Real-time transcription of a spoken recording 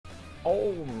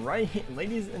Alright,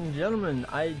 ladies and gentlemen,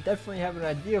 I definitely have an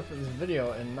idea for this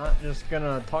video and not just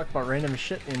gonna talk about random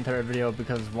shit the entire video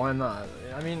because why not?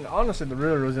 I mean, honestly, the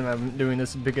real reason I'm doing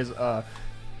this is because I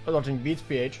was watching Beats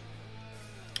PH,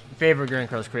 favorite Grand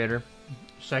Cross creator,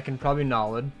 second probably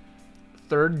Nolad,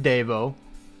 third Davo.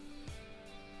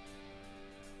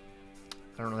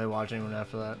 I don't really watch anyone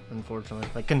after that, unfortunately,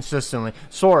 like consistently.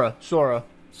 Sora's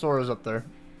up there.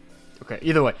 Okay,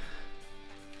 either way.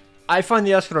 I find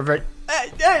the Escanor very...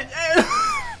 I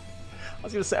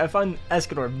was gonna say, I find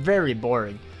Escanor very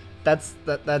boring. That's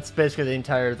basically the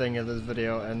entire thing of this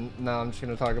video, and now I'm just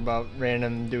gonna talk about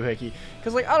random doohickey.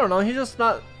 Because, like, I don't know, he's just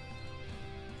not...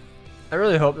 I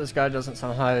really hope this guy doesn't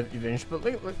somehow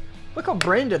eventually, but look how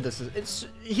brain dead this is.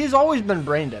 He's always been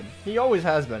brain dead. He always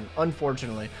has been,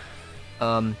 unfortunately.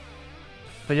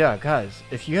 But yeah, guys,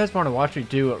 if you guys want to watch me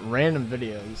do random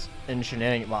videos and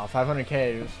shenanigans, wow,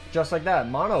 500k, just like that,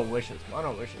 mono wishes.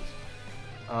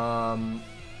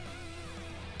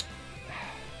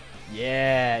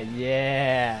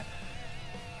 Yeah.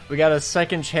 We got a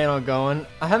second channel going.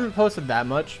 I haven't posted that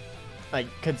much, like,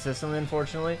 consistently,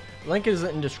 unfortunately. Link is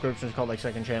in description. It's called, like,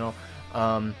 second channel.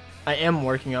 I am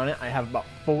working on it. I have about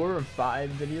 4 or 5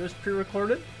 videos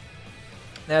pre-recorded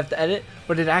I have to edit,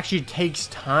 but it actually takes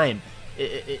time.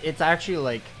 It's actually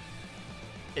like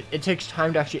it takes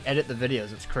time to actually edit the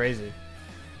videos. It's crazy.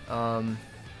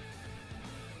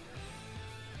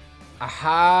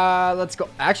 Let's go.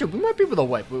 Actually, we might be able to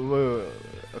wipe. Wait.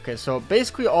 Okay, so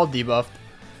basically all debuffed.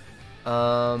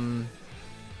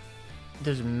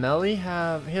 Does Melly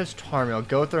have? He has Tarmiel.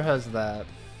 Gother has that.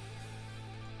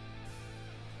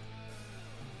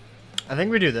 I think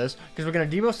we do this because we're gonna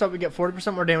debuff stuff. We get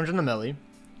 40% more damage on the melee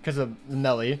because of the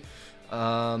melee.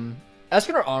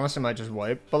 Escanor honestly might just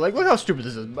wipe, but like, look how stupid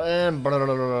this is.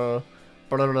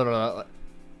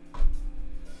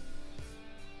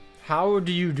 How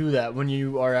do you do that when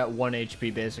you are at 1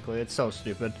 HP basically? It's so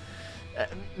stupid.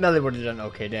 Melee would have done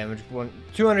okay damage.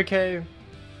 200k,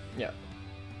 yeah.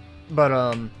 But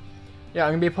yeah,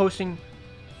 I'm gonna be posting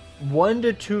 1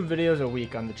 to 2 videos a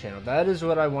week on the channel. That is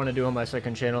what I want to do on my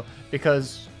second channel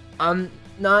because I'm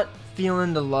not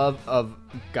feeling the love of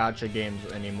gacha games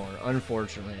anymore,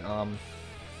 unfortunately.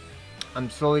 I'm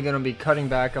slowly going to be cutting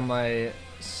back on my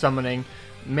summoning,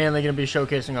 mainly going to be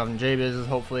showcasing off in JBizes,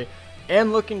 hopefully,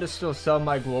 and looking to still sell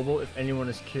my global. If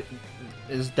anyone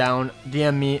is down,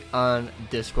 DM me on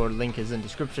Discord. Link is in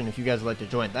description if you guys would like to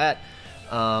join that.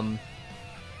 I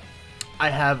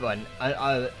have an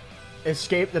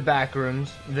Escape the Backrooms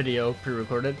video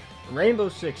pre-recorded, Rainbow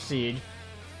Six Siege,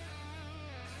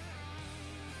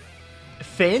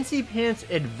 Fancy Pants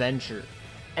Adventure,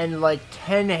 and like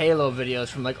 10 Halo videos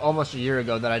from like almost a year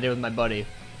ago that I did with my buddy.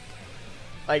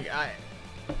 Like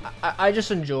I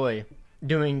just enjoy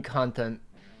doing content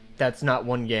that's not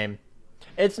one game.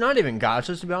 It's not even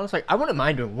gachas, to be honest. Like, I wouldn't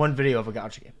mind doing one video of a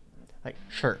gacha game. Like,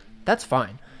 sure, that's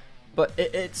fine. But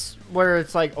it's where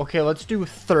it's like, okay, let's do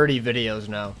 30 videos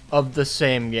now of the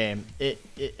same game.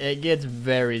 It gets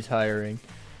very tiring.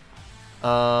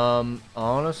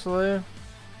 Honestly,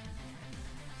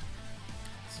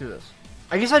 let's do this.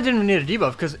 I guess I didn't need a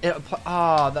debuff because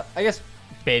I guess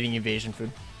baiting evasion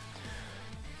food.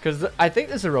 Because I think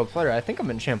this is a real player. I think I'm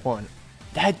in champ 1.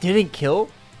 That didn't kill.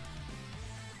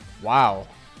 Wow.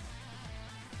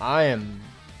 I am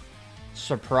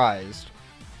surprised.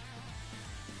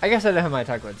 I guess I didn't have my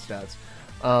attack red stats.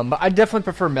 But I definitely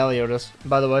prefer Meliodas,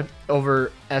 by the way,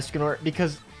 over Escanor,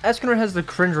 because Escanor has the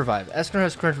cringe revive. Escanor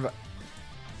has cringe revive.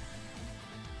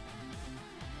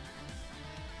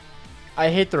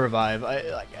 I hate the revive.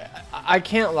 I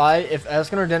can't lie. If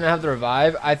Escanor didn't have the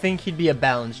revive, I think he'd be a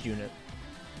balanced unit.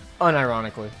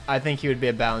 Unironically, I think he would be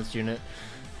a balanced unit.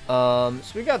 So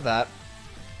we got that.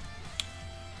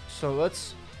 So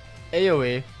let's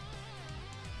AoE.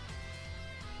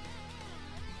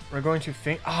 We're going to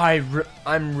think.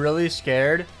 I'm really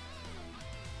scared.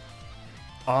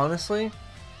 Honestly,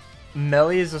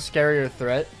 melee is a scarier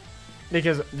threat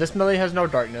because this melee has no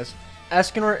darkness.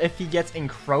 Escanor, if he gets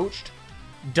encroached,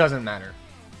 doesn't matter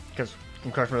because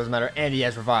encroachment doesn't matter, and he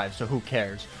has revive, so who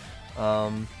cares? So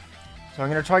I'm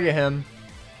gonna target him.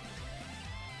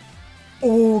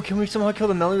 Oh, can we somehow kill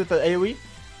the melee with the AoE?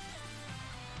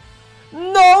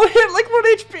 No, hit like 1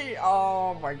 HP.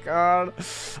 Oh my god.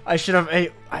 I should have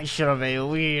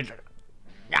AoE'd.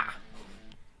 Yeah.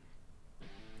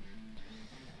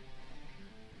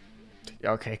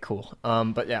 Okay, cool.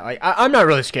 But yeah, like I'm not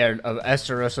really scared of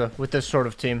Estarissa with this sort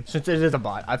of team since it is a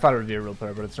bot. I thought it would be a real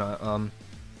player, but it's not.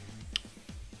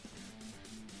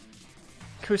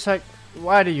 Kusek,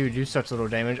 why do you do such little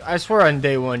damage? I swear on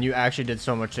day 1 you actually did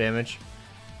so much damage.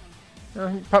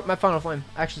 He popped my Final Flame.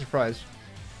 Actually surprised.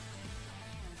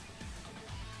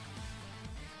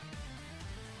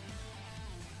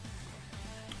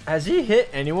 Has he hit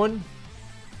anyone?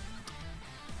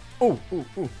 Ooh, ooh,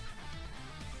 ooh.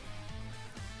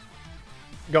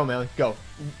 Go, Melee, go.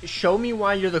 Show me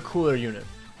why you're the cooler unit.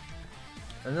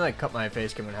 And then I cut my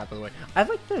face coming half of the way. I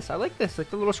like this. I like this. Like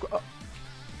the little squirrel. Oh.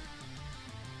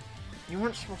 You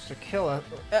weren't supposed to kill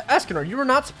Escanor. You were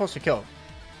not supposed to kill.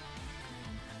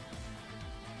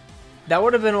 That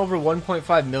would have been over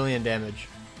 1.5 million damage.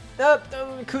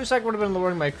 Kusak would have been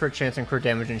lowering my crit chance and crit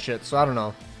damage and shit. So I don't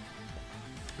know.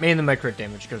 Mainly my crit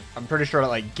damage, because I'm pretty sure I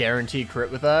like guarantee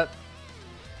crit with that.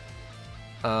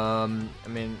 I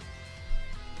mean,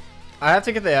 I have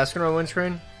to get the Escanor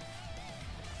windscreen.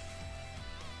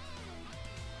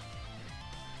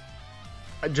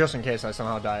 Just in case I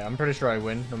somehow die. I'm pretty sure I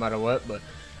win no matter what, but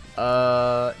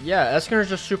yeah, Escanor's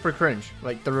just super cringe.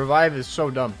 Like, the revive is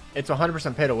so dumb. It's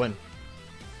 100% pay to win.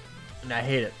 And I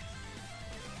hate it.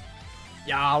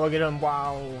 Yeah, look at him.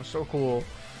 Wow, so cool.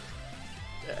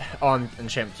 Oh, I'm in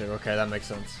champ too. Okay, that makes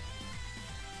sense.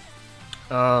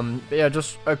 But yeah,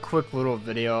 just a quick little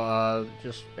video,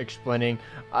 just explaining.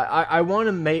 I want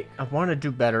to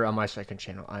do better on my second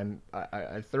channel.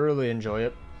 I thoroughly enjoy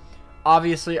it.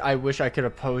 Obviously, I wish I could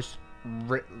have posted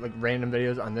like random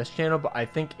videos on this channel, but I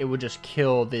think it would just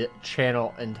kill the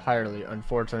channel entirely.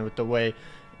 Unfortunately, with the way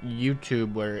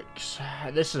YouTube works.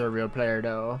 This is a real player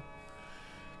though.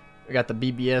 We got the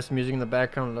BBS music in the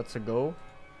background. Let's go.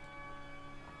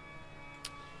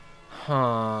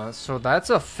 Huh, so that's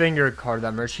a finger card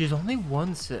that merch. He's only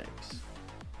 1/6.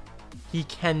 He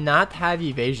cannot have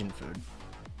evasion food.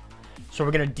 So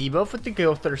we're gonna debuff with the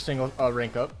Gilther single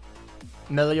rank up.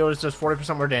 Meliodas does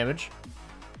 40% more damage.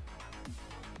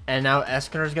 And now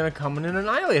Escanor's gonna come in and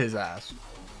annihilate his ass.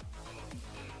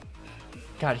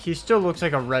 God, he still looks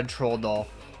like a red troll doll.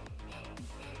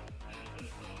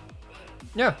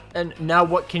 Yeah, and now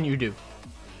what can you do?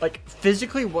 Like,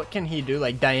 physically, what can he do?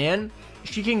 Like, Diane,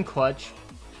 she can clutch,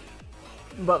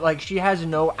 but like she has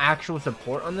no actual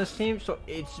support on this team, so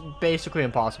it's basically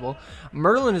impossible.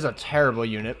 Merlin is a terrible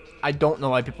unit. I don't know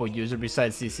why people use her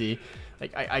besides CC.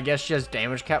 Like, I guess she has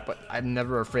damage cap, but I'm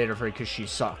never afraid of her because she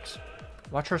sucks.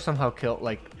 Watch her somehow kill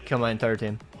my entire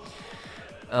team.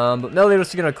 But Meliodas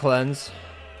is gonna cleanse.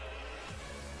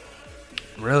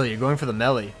 Really, you're going for the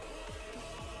melee?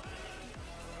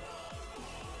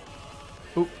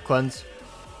 Oop, cleanse.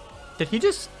 Did he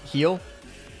just heal?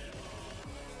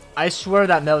 I swear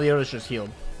that Meliodas just healed.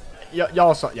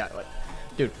 Y'all saw, yeah, like,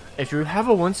 dude, if you have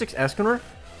a 1/6 Escanor,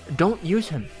 don't use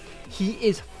him. He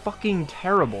is fucking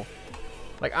terrible.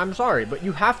 Like, I'm sorry, but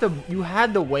you had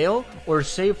the whale or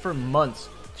save for months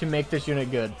to make this unit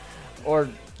good, or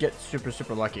get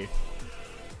super lucky.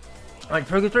 Like,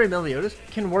 Purgatory Meliodas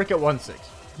can work at 1/6.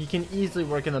 He can easily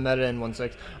work in the meta in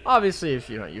 1/6. Obviously, if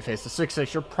you face the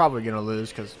 6/6, you're probably gonna lose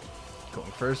because going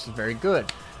first is very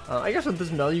good. I guess with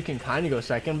this Mel, you can kind of go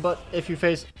second, but if you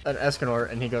face an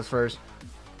Escanor and he goes first,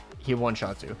 he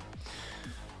one-shots you.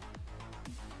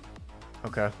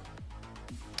 Okay.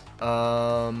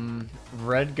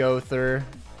 Red Gother.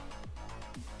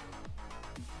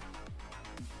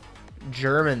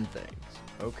 German things.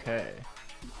 Okay.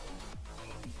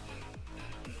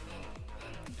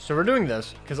 So we're doing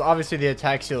this because obviously the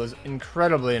attack seal is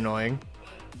incredibly annoying.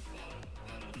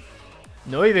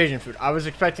 No evasion food. I was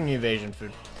expecting evasion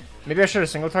food. Maybe I should have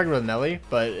single target with melee,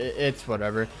 but it's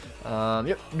whatever.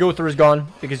 Yep, Gother is gone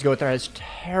because Gother has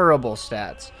terrible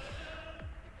stats.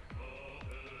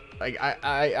 Like,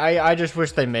 I just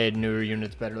wish they made newer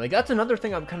units better. Like, that's another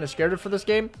thing I'm kind of scared of for this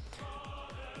game.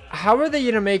 How are they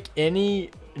gonna make any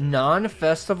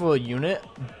non-festival unit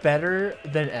better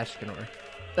than Escanor?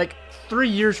 Like, 3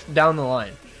 years down the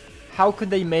line, how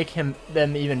could they make them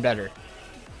even better?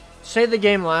 Say the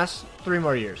game lasts 3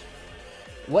 more years.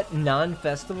 What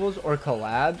non-festivals or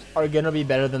collabs are going to be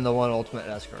better than the one Ultimate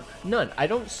Escanor? None. I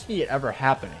don't see it ever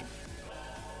happening.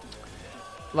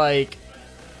 Like,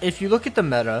 if you look at the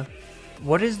meta,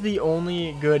 what is the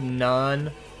only good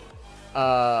non-fest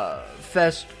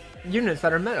units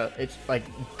that are meta? It's like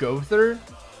Gother.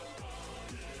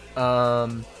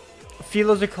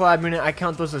 Philo's a collab unit. I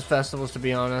count those as festivals, to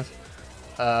be honest.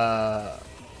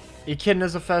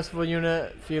 Echidna's a festival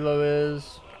unit. Philo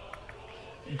is.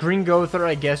 Green Gother,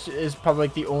 I guess, is probably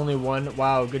like the only one.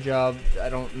 Wow, good job. I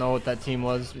don't know what that team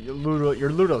was. Your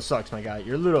Ludo sucks, my guy.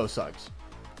 Your Ludo sucks.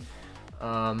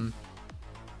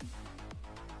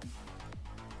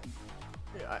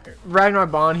 Ragnar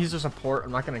Bond, he's a support.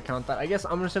 I'm not going to count that. I guess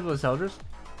I'm going to say those Elders.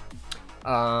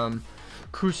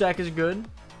 Kusak is good.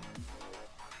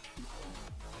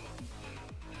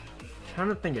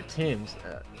 trying to think of teams.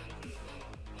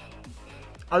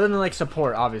 Other than like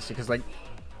support, obviously, because like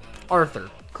Arthur,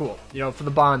 cool. You know, for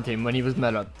the Bond team when he was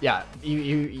meta, yeah,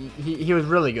 he was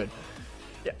really good.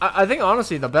 I think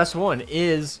honestly the best one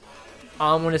is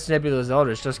Ominous Nebula's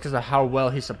Eldritch, just because of how well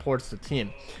he supports the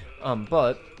team.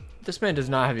 But this man does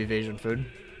not have evasion food.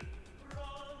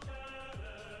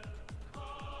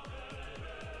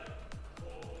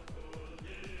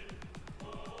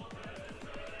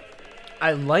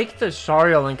 I like the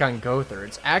Sharia link on Gother.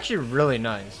 It's actually really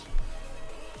nice.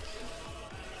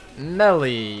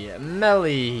 Melly.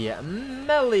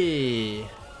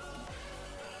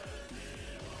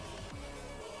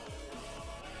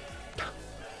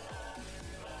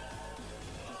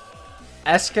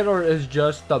 Escanor is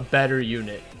just the better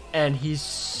unit, and he's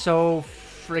so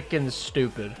freaking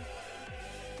stupid.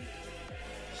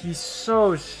 He's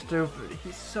so stupid.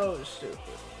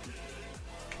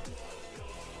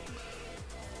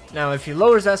 Now, if he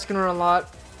lowers Escanor a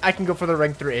lot, I can go for the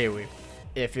rank 3 AoE.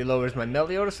 If he lowers my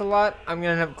Meliodas a lot, I'm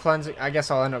going to end up cleansing. I guess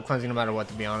I'll end up cleansing no matter what,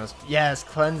 to be honest. Yes,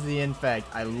 cleanse the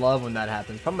infect. I love when that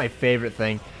happens. Probably my favorite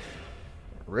thing.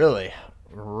 Really?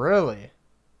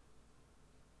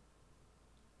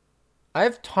 I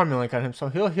have Tommy-Link on him, so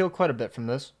he'll heal quite a bit from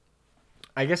this.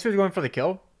 I guess he was going for the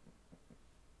kill.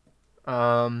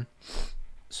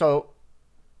 So,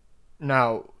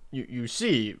 now, you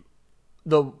see,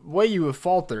 the way you have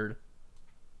faltered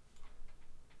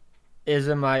is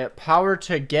in my power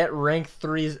to get rank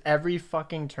 3s every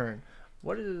fucking turn.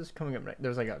 What is this coming up next?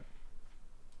 There's like a...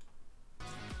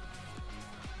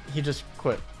 He just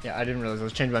quit. Yeah, I didn't realize.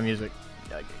 Let's change my music.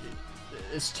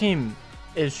 This team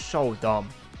is so dumb.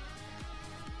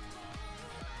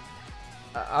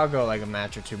 I'll go like a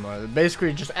match or two more.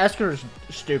 Basically, just Escanor is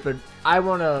stupid. I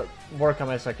want to work on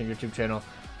my second YouTube channel.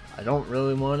 I don't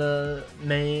really want to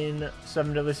main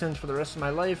 7 Deadly Sins for the rest of my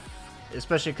life.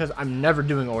 Especially because I'm never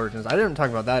doing Origins. I didn't talk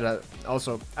about that.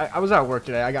 Also, I was at work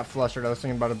today. I got flustered. I was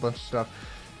thinking about a bunch of stuff.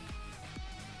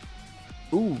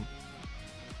 Ooh.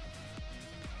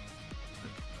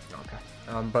 Okay.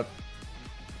 But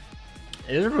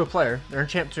it is a real player. They're in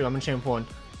Champ 2. I'm in Champ 1.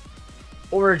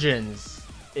 Origins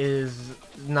is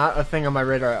not a thing on my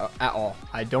radar at all.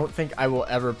 I don't think I will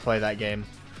ever play that game.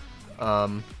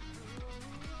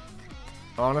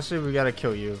 Honestly, we gotta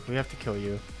kill you. We have to kill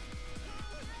you.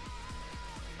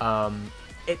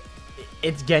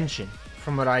 It's Genshin,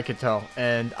 from what I could tell,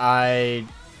 and I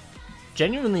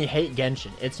genuinely hate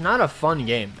Genshin. It's not a fun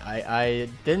game. I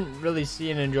didn't really see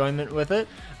an enjoyment with it.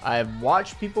 I've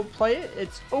watched people play it.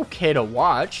 It's okay to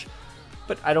watch,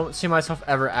 but I don't see myself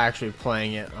ever actually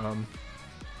playing it.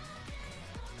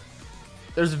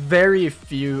 There's very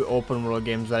few open world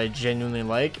games that I genuinely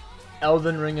like.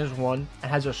 Elden Ring is one. It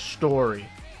has a story,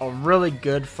 a really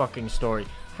good fucking story.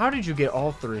 How did you get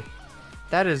all 3?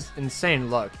 That is insane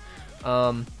luck.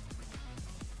 I'm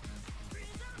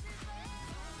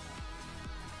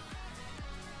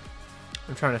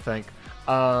trying to think.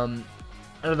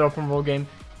 Another open world game.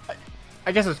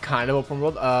 I guess it's kind of open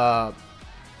world.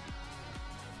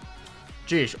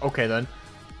 Geesh. Okay then.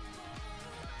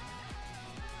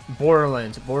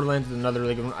 Borderlands. Borderlands is another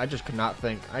really good one. I just could not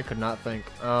think.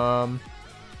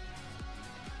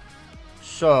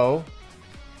 So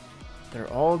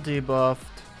they're all debuffed.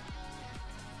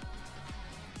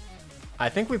 I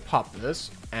think we pop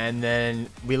this, and then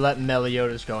we let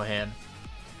Meliodas go ham.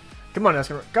 Come on,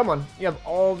 Escanor. Come on. You have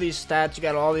all these stats. You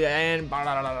got all the... And... Blah,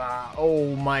 blah, blah, blah.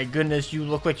 Oh, my goodness. You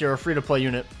look like you're a free-to-play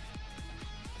unit.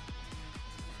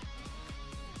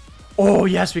 Oh,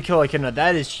 yes. We kill Echidna.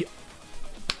 That is...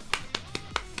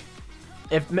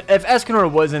 If Escanor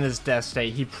was in his death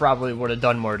state, he probably would have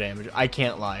done more damage. I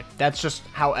can't lie. That's just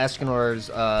how Escanor's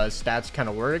stats kind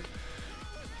of work.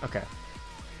 Okay.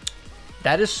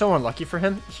 That is so unlucky for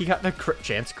him. He got the crit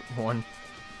chance one.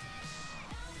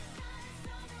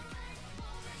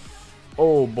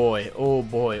 Oh boy, oh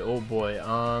boy, oh boy.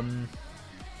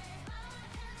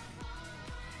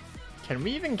 Can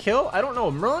we even kill? I don't know.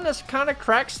 Merlin has kind of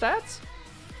cracked stats.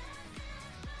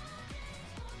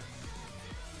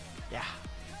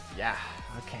 Yeah.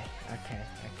 Okay.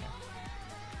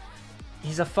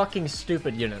 He's a fucking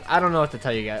stupid unit. I don't know what to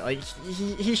tell you guys. Like,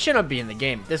 he shouldn't be in the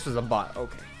game. This was a bot.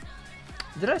 Okay.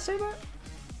 Did I say that?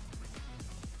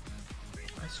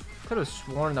 I could have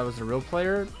sworn that was a real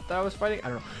player that I was fighting. I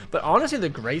don't know. But honestly, the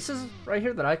Graces right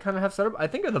here that I kind of have set up, I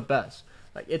think are the best.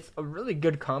 Like, it's a really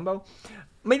good combo.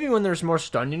 Maybe when there's more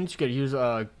stun units, you could use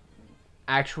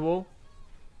actual...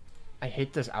 I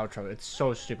hate this outro. It's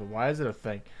so stupid. Why is it a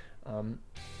thing?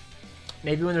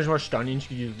 Maybe when there's more stun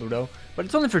units, you could use Ludo. But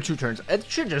it's only for 2 turns. It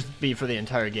should just be for the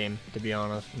entire game, to be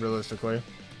honest, realistically.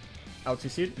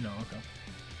 LTC? No, okay.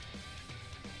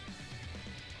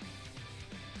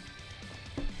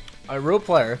 A real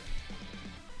player.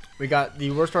 We got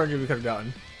the worst RNG we could have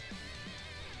gotten.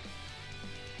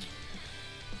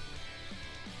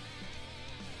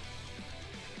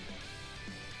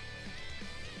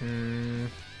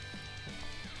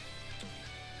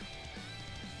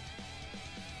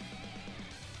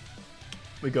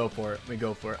 We go for it. We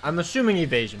go for it. I'm assuming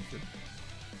evasion food.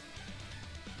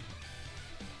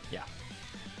 Yeah.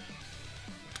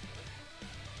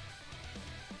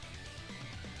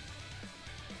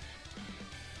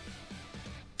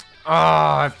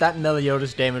 Ah, if that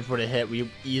Meliodas damage would have hit,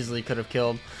 we easily could have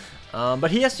killed.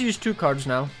 But he has to use 2 cards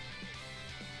now.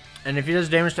 And if he does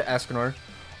damage to Escanor,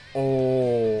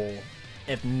 oh,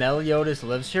 if Meliodas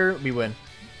lives here, we win.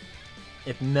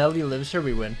 If Meli lives here,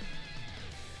 we win.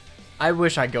 I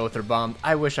wish I Gother bombed.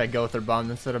 I wish I Gother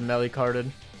bombed instead of Meli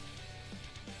carded.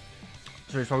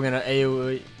 So he's probably gonna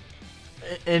AoE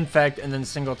infect and then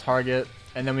single target,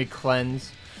 and then we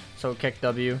cleanse. So kick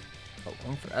W. Oh,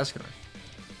 going for Escanor.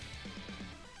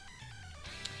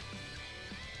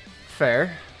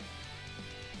 Fair.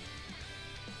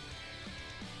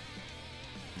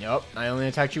 Yep, I only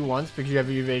attacked you once because you have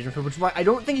evasion food, which is why I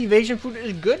don't think evasion food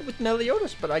is good with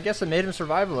Meliodas, but I guess it made him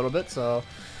survive a little bit, so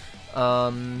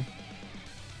oh,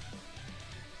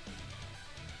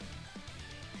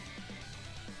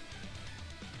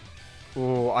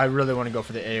 I really want to go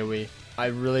for the AoE. I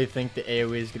really think the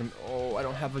AoE is gonna. Oh, I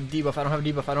don't have a debuff. I don't have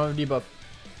a debuff. I don't have a debuff.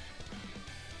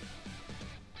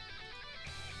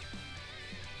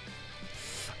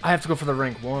 I have to go for the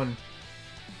rank 1.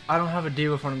 I don't have a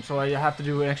debuff on him, so I have to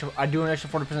do an extra. I do an extra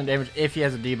 40% damage if he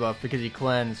has a debuff because he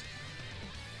cleansed.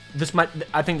 This might.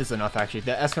 I think this is enough actually.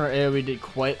 The Escanor AoE did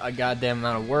quite a goddamn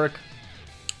amount of work.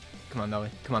 Come on, Meli.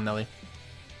 Come on, Meli.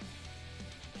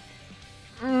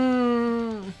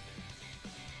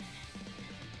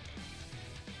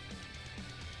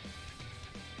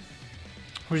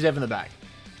 Who's that in the back?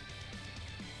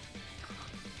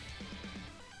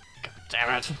 God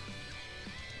damn it.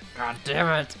 God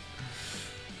damn it.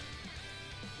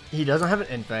 He doesn't have an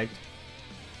infect.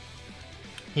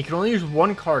 He can only use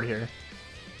 1 card here.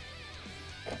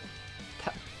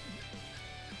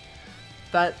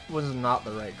 That was not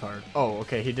the right card. Oh,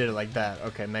 okay, he did it like that.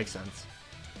 Okay, makes sense.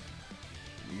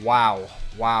 Wow.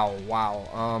 Wow,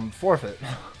 wow. Forfeit.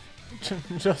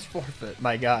 Just forfeit,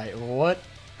 my guy. What?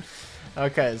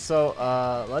 Okay, so,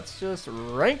 let's just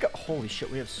rank. Holy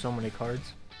shit, we have so many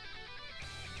cards.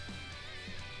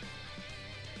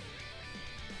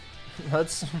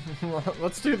 Let's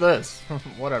do this.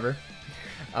 Whatever.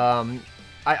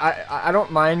 I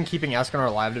don't mind keeping Escanor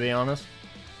alive, to be honest.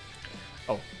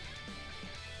 Oh.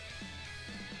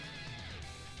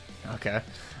 Okay.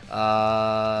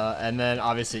 And then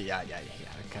obviously, yeah.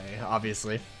 Okay,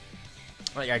 obviously.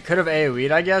 Like I could have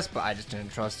AoE'd, I guess, but I just didn't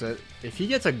trust it. If he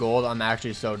gets a gold, I'm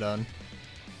actually so done.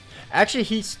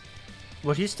 Actually,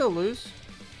 would he still lose?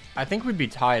 I think we'd be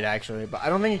tied actually, but I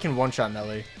don't think he can one-shot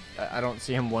Meli. I don't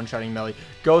see him one-shotting Meli.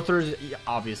 Gother's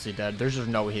obviously dead. There's just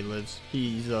no way he lives.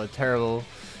 He's terrible.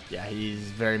 Yeah, he's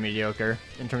very mediocre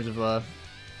in terms of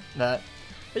that.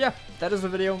 But yeah, that is the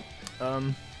video.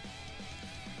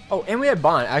 Oh, and we had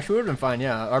Bond. Actually, we would have been fine.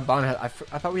 Yeah, our Bond had. I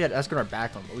thought we had Escanor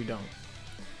back on, but we don't.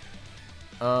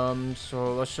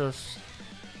 So let's just.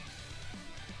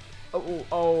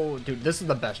 Oh, dude, this is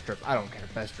the best trip. I don't care.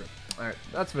 Best trip. All right,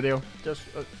 that's video. Just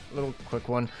a little quick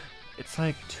one. It's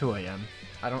like 2 a.m.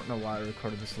 I don't know why I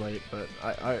recorded this late, but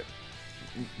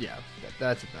yeah,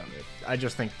 that's about it. I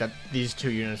just think that these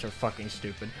 2 units are fucking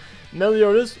stupid.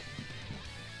 Meliodas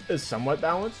is somewhat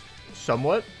balanced,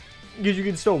 somewhat, because you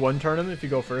can still one-turn him if you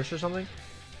go first or something.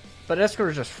 But Escanor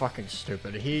is just fucking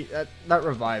stupid. That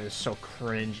revive is so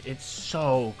cringe. It's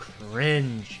so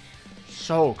cringe,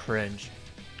 so cringe.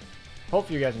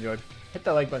 Hopefully you guys enjoyed. Hit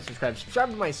that like button, subscribe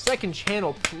to my second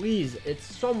channel, please. It's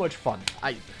so much fun.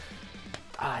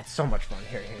 It's so much fun.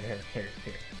 Here.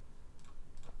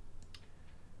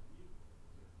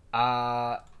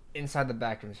 Inside the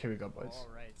back rooms. Here we go, boys.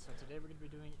 Alright, so today we're gonna be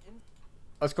doing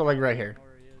let's go like right here.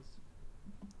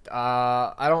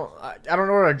 I don't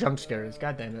know where a jump scare is.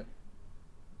 God damn it.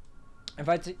 If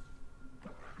I take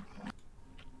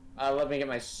let me get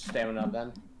my stamina up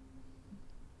then.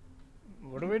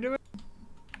 What are we doing?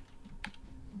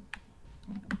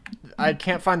 I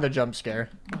can't find the jump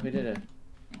scare. Oh, we did it.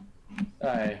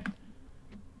 Alright.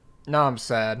 Now I'm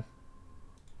sad. I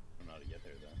don't know how to get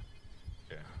there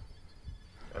though.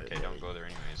 Yeah. Okay, don't go there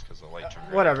anyways because the light turned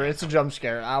red. Whatever, it's a jump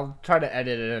scare. I'll try to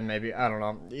edit it in maybe. I don't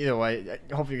know. Either way,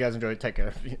 I hope you guys enjoyed. Take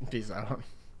care. Peace out.